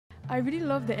I really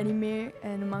love the anime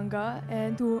and manga,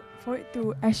 and for it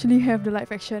to actually have the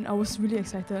live action, I was really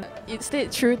excited. It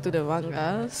stayed true to the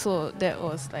manga, so that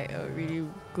was like a really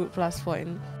good plus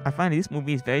point. I find this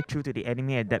movie is very true to the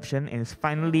anime adaptation, and it's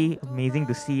finally amazing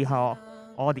to see how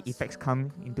all the effects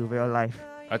come into real life.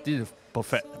 I think it's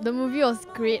perfect. The movie was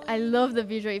great. I love the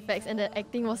visual effects and the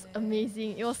acting was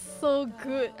amazing. It was so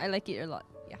good. I like it a lot.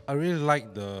 Yeah. I really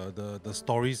like the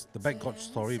stories, the background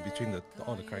story between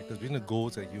all the characters, between the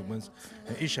ghouls and humans,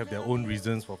 and each have their own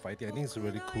reasons for fighting. I think it's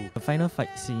really cool. The final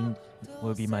fight scene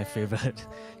will be my favorite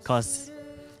because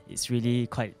it's really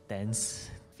quite tense.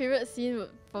 Favorite scene would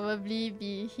probably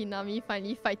be Hinami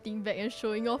finally fighting back and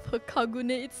showing off her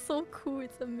Kagune. It's so cool,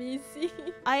 it's amazing.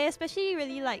 I especially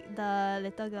really like the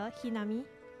little girl, Hinami.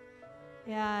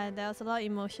 Yeah, there was a lot of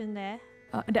emotion there.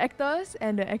 The actors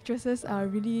and the actresses are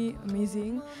really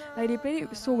amazing. Like they played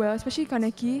it so well, especially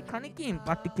Kaneki. Kaneki in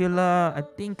particular, I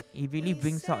think it really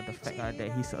brings out the fact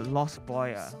that he's a lost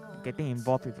boy, getting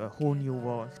involved with a whole new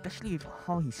world, especially with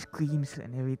how he screams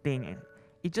and everything. And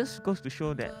it just goes to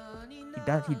show that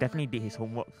he definitely did his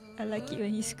homework. I like it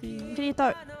when he screams. I actually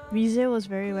thought Rize was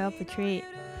very well portrayed.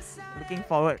 Looking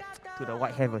forward to the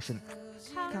white hair version.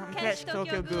 Come catch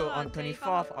Tokyo Ghoul on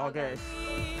 24th August.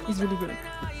 It's really good.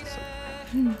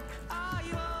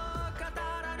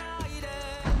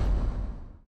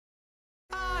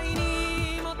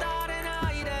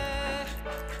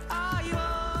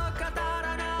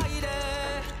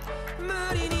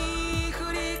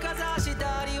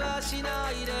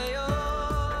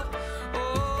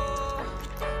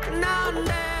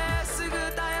 So